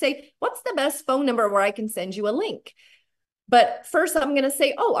could say, what's the best phone number where I can send you a link? But first I'm going to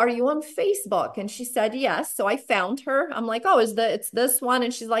say, oh, are you on Facebook? And she said, yes. So I found her. I'm like, oh, it's this one?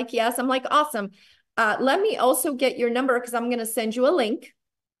 And she's like, yes. I'm like, awesome. Let me also get your number because I'm going to send you a link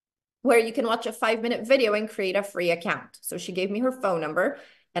where you can watch a 5-minute video and create a free account. So she gave me her phone number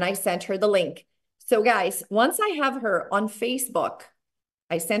and I sent her the link. So guys, once I have her on Facebook,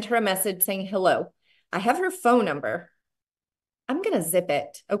 I sent her a message saying, hello, I have her phone number. I'm going to zip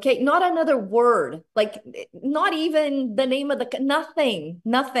it. Okay. Not another word, like not even the name of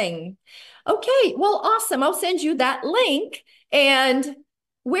nothing. Okay. Well, awesome. I'll send you that link. And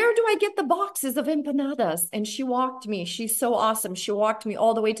where do I get the boxes of empanadas? And she walked me. She's so awesome. She walked me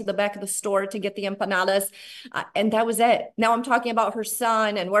all the way to the back of the store to get the empanadas. And that was it. Now I'm talking about her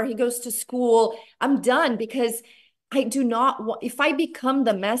son and where he goes to school. I'm done because I do not want, if I become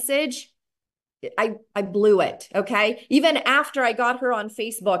the message, I blew it. Okay. Even after I got her on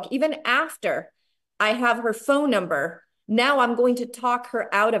Facebook, even after I have her phone number, now I'm going to talk her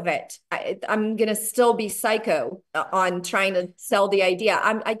out of it. I'm going to still be psycho on trying to sell the idea.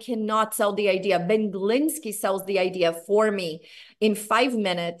 I cannot sell the idea. Ben Glinsky sells the idea for me in 5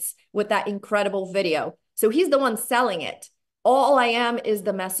 minutes with that incredible video. So he's the one selling it. All I am is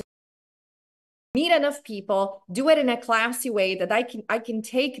the messenger. Meet enough people, do it in a classy way that I can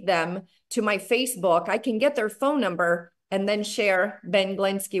take them to my Facebook. I can get their phone number and then share Ben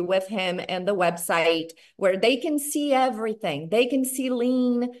Glinsky with him and the website where they can see everything. They can see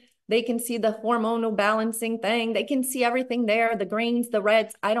lean. They can see the hormonal balancing thing. They can see everything there, the greens, the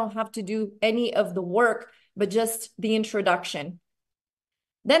reds. I don't have to do any of the work, but just the introduction.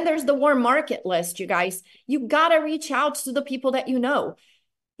 Then there's the warm market list, you guys. You got to reach out to the people that you know.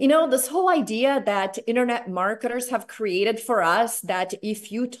 You know, this whole idea that internet marketers have created for us that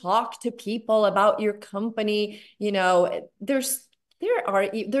if you talk to people about your company, you know, there's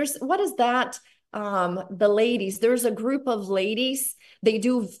what is that? The ladies, there's a group of ladies, they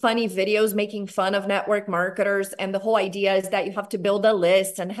do funny videos making fun of network marketers. And the whole idea is that you have to build a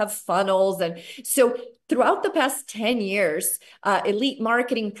list and have funnels. And so throughout the past 10 years, Elite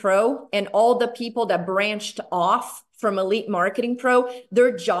Marketing Pro and all the people that branched off from Elite Marketing Pro,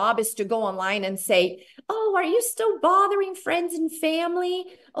 their job is to go online and say, oh, are you still bothering friends and family?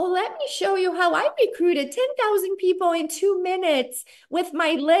 Oh, let me show you how I recruited 10,000 people in 2 minutes with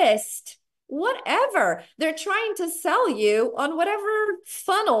my list. Whatever. They're trying to sell you on whatever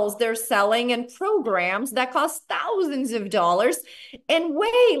funnels they're selling and programs that cost thousands of dollars and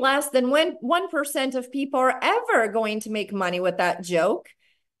way less than 1% of people are ever going to make money with that joke.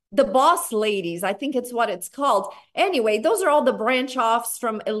 The boss ladies, I think it's what it's called. Anyway, those are all the branch offs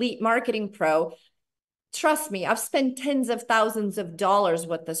from Elite Marketing Pro. Trust me, I've spent tens of thousands of dollars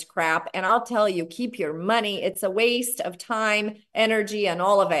with this crap. And I'll tell you, keep your money. It's a waste of time, energy, and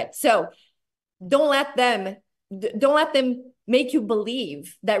all of it. So don't let them make you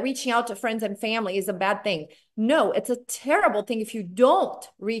believe that reaching out to friends and family is a bad thing. No, it's a terrible thing if you don't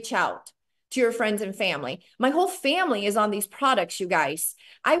reach out to your friends and family. My whole family is on these products, you guys.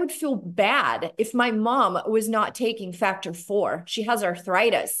 I would feel bad if my mom was not taking factor 4. She has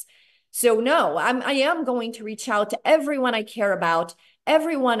arthritis. So no, I am going to reach out to everyone I care about,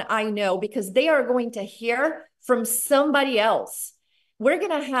 everyone I know, because they are going to hear from somebody else. We're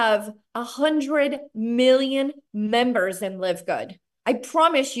going to have 100 million members in LiveGood. I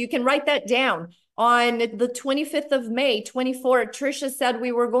promise you can write that down. On the 25th of May, 24, Tricia said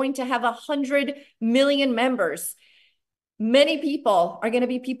we were going to have 100 million members. Many people are going to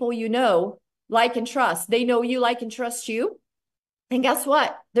be people you know, like and trust. They know you, like and trust you. And guess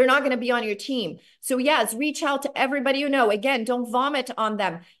what? They're not going to be on your team. So yes, reach out to everybody you know. Again, don't vomit on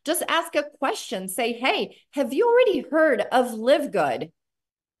them. Just ask a question. Say, hey, have you already heard of LiveGood?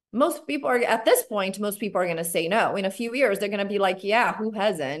 Most people are at this point, most people are going to say no. In a few years, they're going to be like, yeah, who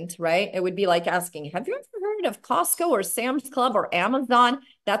hasn't, right? It would be like asking, have you ever heard of Costco or Sam's Club or Amazon?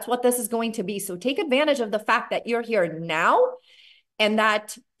 That's what this is going to be. So take advantage of the fact that you're here now and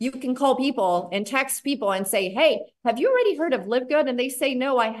that you can call people and text people and say, hey, have you already heard of LiveGood? And they say,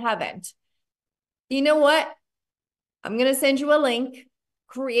 no, I haven't. You know what? I'm going to send you a link.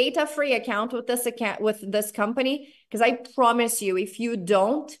 Create a free account with this company, because I promise you, if you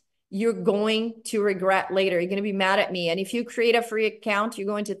don't, you're going to regret later. You're going to be mad at me. And if you create a free account, you're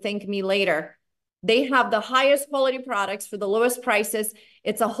going to thank me later. They have the highest quality products for the lowest prices.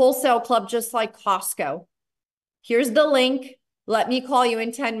 It's a wholesale club, just like Costco. Here's the link. Let me call you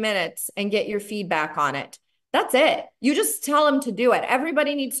in 10 minutes and get your feedback on it. That's it. You just tell them to do it.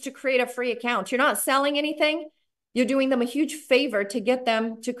 Everybody needs to create a free account. You're not selling anything. You're doing them a huge favor to get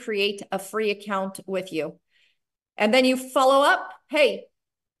them to create a free account with you. And then you follow up. Hey,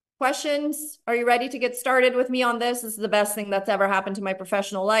 questions? Are you ready to get started with me on this? This is the best thing that's ever happened to my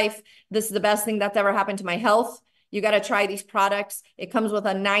professional life. This is the best thing that's ever happened to my health. You got to try these products. It comes with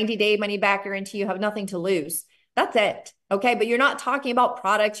a 90-day money back guarantee. You have nothing to lose. That's it. Okay. But you're not talking about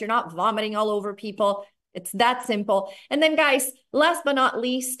products. You're not vomiting all over people. It's that simple. And then, guys, last but not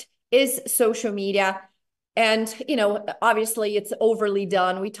least is social media. And, you know, obviously it's overly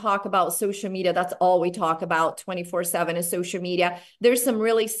done. We talk about social media. That's all we talk about 24/7 is social media. There's some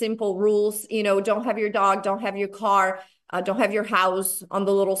really simple rules, you know, don't have your dog, don't have your car, don't have your house on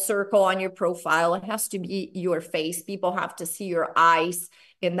the little circle on your profile. It has to be your face. People have to see your eyes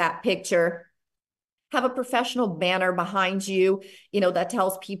in that picture. Have a professional banner behind you, you know, that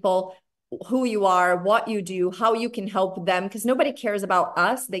tells people who you are, what you do, how you can help them, because nobody cares about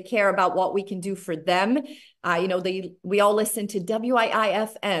us. They care about what we can do for them. You know, we all listen to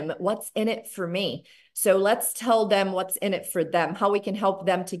WIIFM, what's in it for me. So let's tell them what's in it for them, how we can help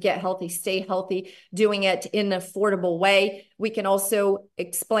them to get healthy, stay healthy, doing it in an affordable way. We can also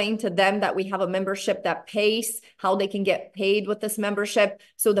explain to them that we have a membership that pays, how they can get paid with this membership.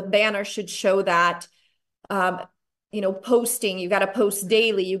 So the banner should show that. You know, posting, you got to post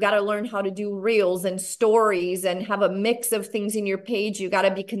daily. You got to learn how to do reels and stories and have a mix of things in your page. You got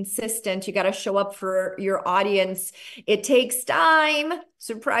to be consistent. You got to show up for your audience. It takes time.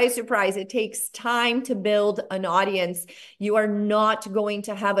 Surprise, surprise. It takes time to build an audience. You are not going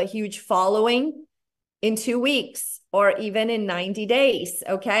to have a huge following in 2 weeks or even in 90 days.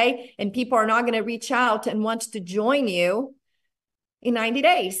 Okay. And people are not going to reach out and want to join you in 90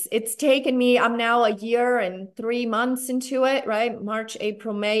 days. It's taken me, I'm now a year and 3 months into it, right? March,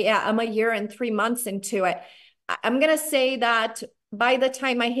 April, May. Yeah, I'm a year and 3 months into it. I'm going to say that by the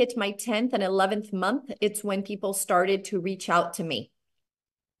time I hit my 10th and 11th month, it's when people started to reach out to me.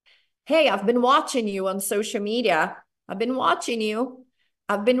 Hey, I've been watching you on social media. I've been watching you.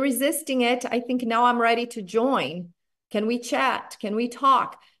 I've been resisting it. I think now I'm ready to join. Can we chat? Can we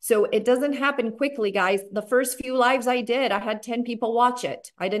talk? So it doesn't happen quickly, guys. The first few lives I did, I had 10 people watch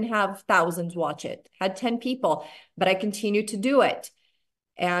it. I didn't have thousands watch it. I had 10 people, but I continued to do it.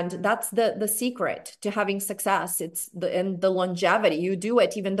 And that's the secret to having success. It's the longevity. You do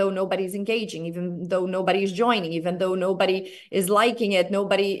it even though nobody's engaging, even though nobody's joining, even though nobody is liking it,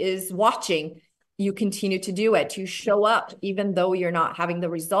 nobody is watching. You continue to do it. You show up even though you're not having the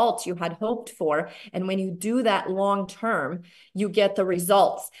results you had hoped for. And when you do that long term, you get the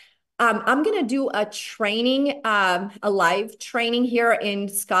results. I'm going to do a training, a live training here in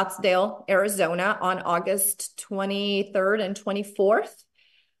Scottsdale, Arizona on August 23rd and 24th.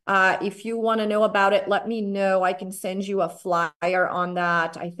 If you want to know about it, let me know. I can send you a flyer on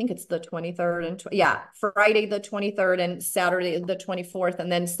that. I think it's the 23rd and Friday the 23rd and Saturday the 24th,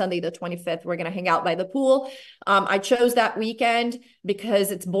 and then Sunday the 25th. We're going to hang out by the pool. I chose that weekend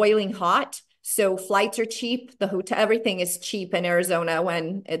because it's boiling hot. So flights are cheap. The hotel, everything is cheap in Arizona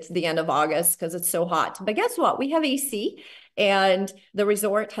when it's the end of August because it's so hot. But guess what? We have AC. And the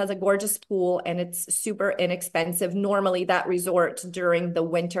resort has a gorgeous pool and it's super inexpensive. Normally that resort during the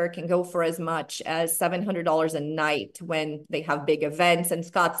winter can go for as much as $700 a night when they have big events in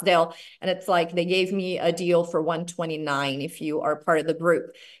Scottsdale. And it's like they gave me a deal for $129 if you are part of the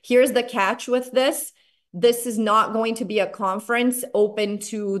group. Here's the catch with this. This is not going to be a conference open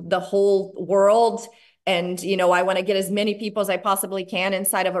to the whole world. And, you know, I want to get as many people as I possibly can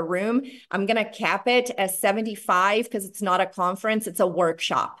inside of a room. I'm going to cap it as 75 because it's not a conference, it's a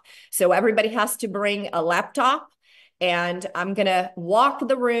workshop. So everybody has to bring a laptop and I'm going to walk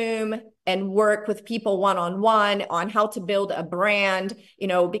the room and work with people one-on-one on how to build a brand, you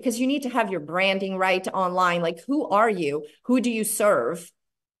know, because you need to have your branding right online. Like, who are you? Who do you serve?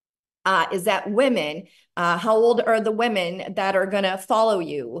 Is that women? How old are the women that are going to follow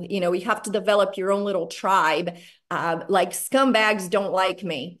you? You know, you have to develop your own little tribe. Like scumbags don't like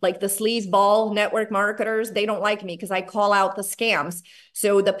me. Like the sleazeball network marketers, they don't like me because I call out the scams.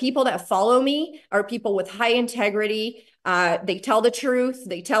 So the people that follow me are people with high integrity, They tell the truth.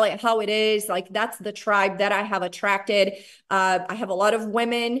 They tell it how it is. Like that's the tribe that I have attracted. I have a lot of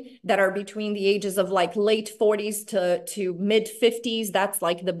women that are between the ages of like late 40s to mid 50s. That's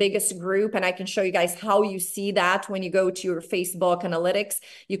like the biggest group. And I can show you guys how you see that when you go to your Facebook analytics.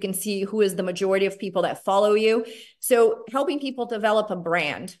 You can see who is the majority of people that follow you. So helping people develop a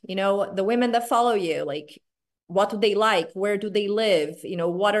brand, you know, the women that follow you, like what do they like? Where do they live? You know,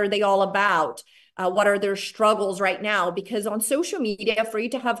 what are they all about? What are their struggles right now? Because on social media, for you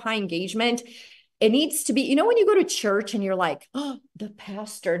to have high engagement, it needs to be, you know, when you go to church and you're like, oh, the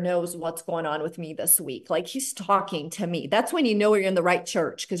pastor knows what's going on with me this week. Like he's talking to me. That's when you know you're in the right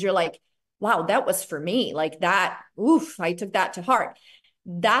church because you're like, wow, that was for me. Like that, oof, I took that to heart.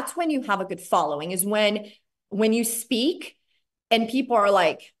 That's when you have a good following, is when you speak and people are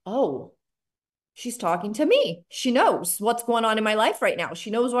like, oh, she's talking to me. She knows what's going on in my life right now. She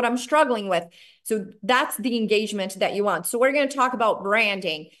knows what I'm struggling with. So that's the engagement that you want. So we're going to talk about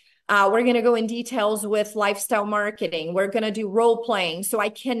branding. We're going to go in details with lifestyle marketing. We're going to do role playing. So I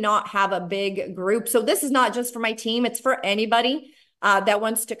cannot have a big group. So this is not just for my team. It's for anybody that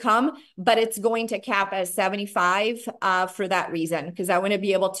wants to come, but it's going to cap as 75 for that reason, because I want to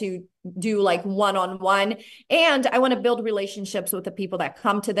be able to do like one-on-one, and I want to build relationships with the people that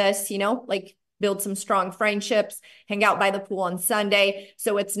come to this, you know, like build some strong friendships, hang out by the pool on Sunday.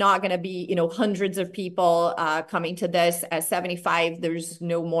 So it's not going to be, you know, hundreds of people coming to this at 75. There's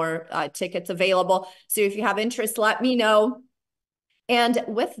no more tickets available. So if you have interest, let me know. And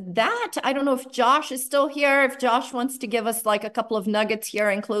with that, I don't know if Josh is still here, if Josh wants to give us like a couple of nuggets here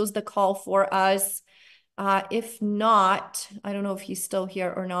and close the call for us. If not, I don't know if he's still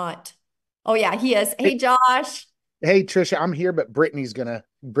here or not. Oh yeah, he is. Hey, Josh. Hey Tricia, I'm here, but Brittany's gonna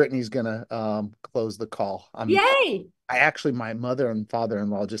close the call. Yay. I actually, my mother and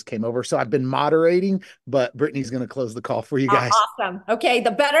father-in-law just came over, so I've been moderating, but Brittany's gonna close the call for you guys. Awesome. Okay,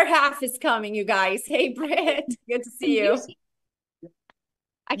 the better half is coming, you guys. Hey, Britt, good to see you.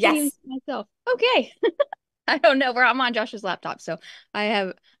 I can't even see myself. Okay. I don't know where I'm on Josh's laptop, so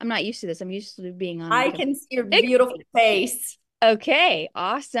I'm not used to this. I'm used to being on. I can see your beautiful face. Okay,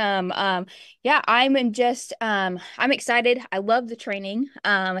 awesome. Yeah, I'm excited. I love the training.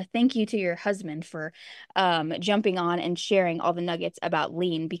 Thank you to your husband for jumping on and sharing all the nuggets about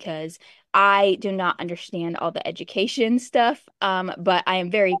lean, because I do not understand all the education stuff. But I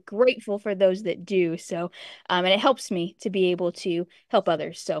am very grateful for those that do. So, and it helps me to be able to help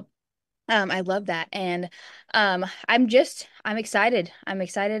others. So I love that. And I'm excited. I'm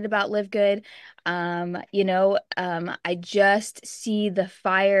excited about LiveGood. I just see the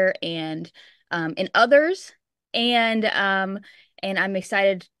fire and in others, and I'm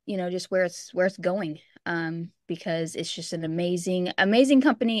excited, just where it's going. Because it's just an amazing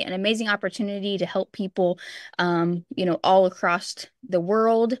company, an amazing opportunity to help people, all across the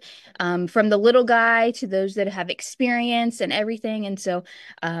world, from the little guy to those that have experience and everything. And so,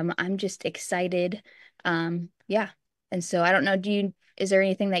 I'm just excited. Yeah. And so I don't know, is there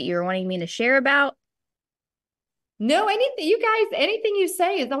anything that you're wanting me to share about? No, anything you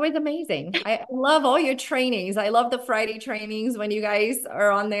say is always amazing. I love all your trainings. I love the Friday trainings when you guys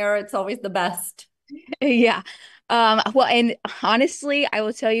are on there. It's always the best. Yeah. Well, and honestly, I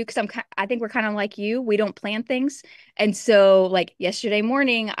will tell you, because I think we're kind of like you. We don't plan things. And so like yesterday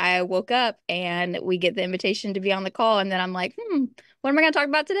morning, I woke up and we get the invitation to be on the call. And then I'm like, what am I going to talk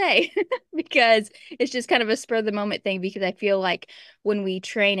about today? Because it's just kind of a spur of the moment thing, because I feel like when we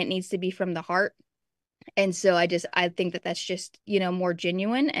train, it needs to be from the heart. And so I think that that's just, more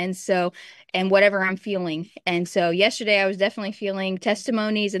genuine. And so, and whatever I'm feeling. And so yesterday I was definitely feeling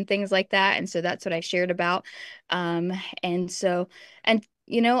testimonies and things like that. And so that's what I shared about. And so, and,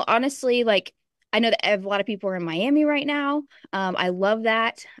 honestly, like, I know that a lot of people are in Miami right now. I love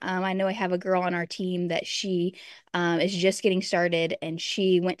that. I know I have a girl on our team that she is just getting started, and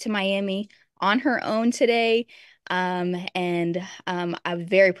she went to Miami on her own today. And I'm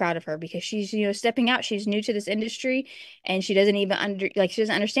very proud of her, because she's, stepping out. She's new to this industry, and she doesn't even she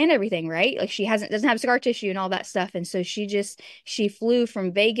doesn't understand everything, right? Like she doesn't have scar tissue and all that stuff. And so she flew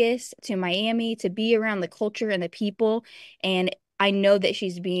from Vegas to Miami to be around the culture and the people. And I know that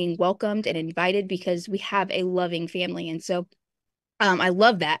she's being welcomed and invited because we have a loving family. And so, I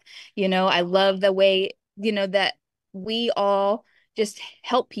love that, I love the way, that we all just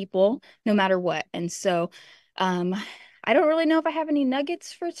help people no matter what. And so, I don't really know if I have any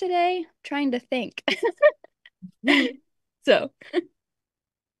nuggets for today. I'm trying to think. So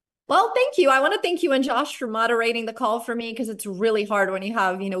Well, thank you. I want to thank you and Josh for moderating the call for me because it's really hard when you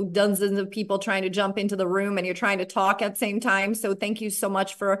have, dozens of people trying to jump into the room and you're trying to talk at the same time. So thank you so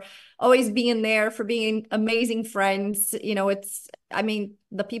much for always being there, for being amazing friends.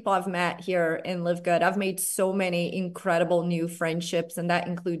 The people I've met here in LiveGood, I've made so many incredible new friendships, and that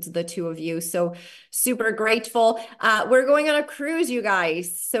includes the two of you. So super grateful. We're going on a cruise, you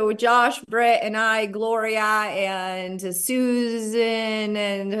guys. So Josh, Britt, and I, Gloria, and Susan,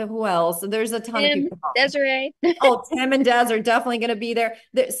 and who else? So there's a ton of Tim, people. Desiree. Oh, Tim and Des are definitely going to be there.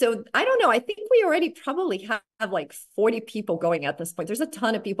 So I don't know. I think we already probably have like 40 people going at this point. There's a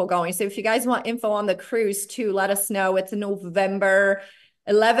ton of people going. So if you guys want info on the cruise too, let us know. It's November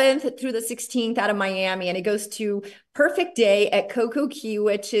 11th through the 16th out of Miami, and it goes to Perfect Day at Coco Key,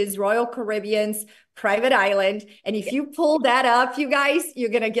 which is Royal Caribbean's private island. And if you pull that up, you guys, you're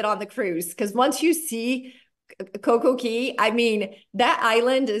going to get on the cruise, because once you see Coco Key, that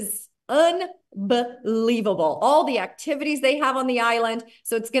island is unbelievable. All the activities they have on the island.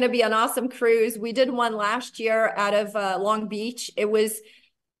 So it's going to be an awesome cruise. We did one last year out of Long Beach. It was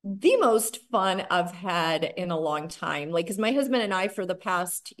the most fun I've had in a long time. Like, because my husband and I, for the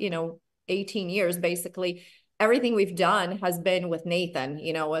past, 18 years, basically, everything we've done has been with Nathan.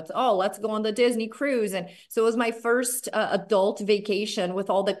 Let's go on the Disney cruise. And so it was my first adult vacation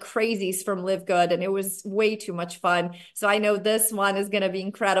with all the crazies from LiveGood, and it was way too much fun. So I know this one is going to be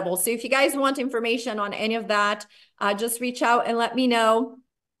incredible. So if you guys want information on any of that, just reach out and let me know.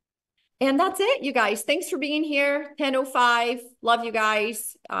 And that's it, you guys. Thanks for being here. 10:05. Love you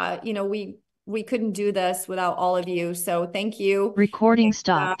guys. We couldn't do this without all of you. So thank you. Recording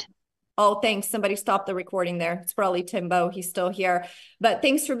stopped. Oh, thanks. Somebody stopped the recording there. It's probably Timbo. He's still here. But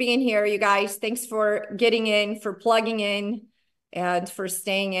thanks for being here, you guys. Thanks for getting in, for plugging in, and for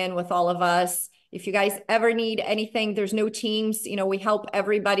staying in with all of us. If you guys ever need anything, there's no teams. We help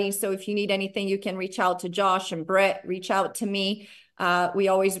everybody. So if you need anything, you can reach out to Josh and Britt. Reach out to me. We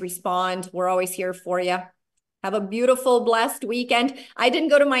always respond. We're always here for you. Have a beautiful, blessed weekend. I didn't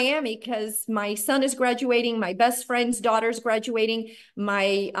go to Miami because my son is graduating. My best friend's daughter's graduating.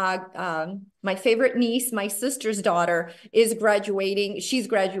 My favorite niece, my sister's daughter, is graduating. She's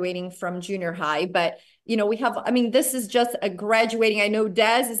graduating from junior high. But, this is just a graduating. I know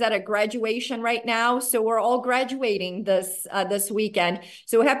Des is at a graduation right now. So we're all graduating this weekend.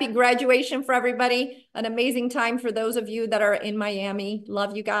 So happy graduation for everybody. An amazing time for those of you that are in Miami.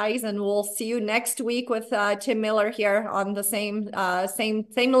 Love you guys. And we'll see you next week with Tim Miller here on the same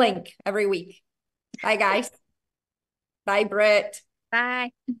link every week. Bye, guys. Bye, Britt.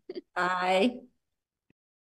 Bye. Bye.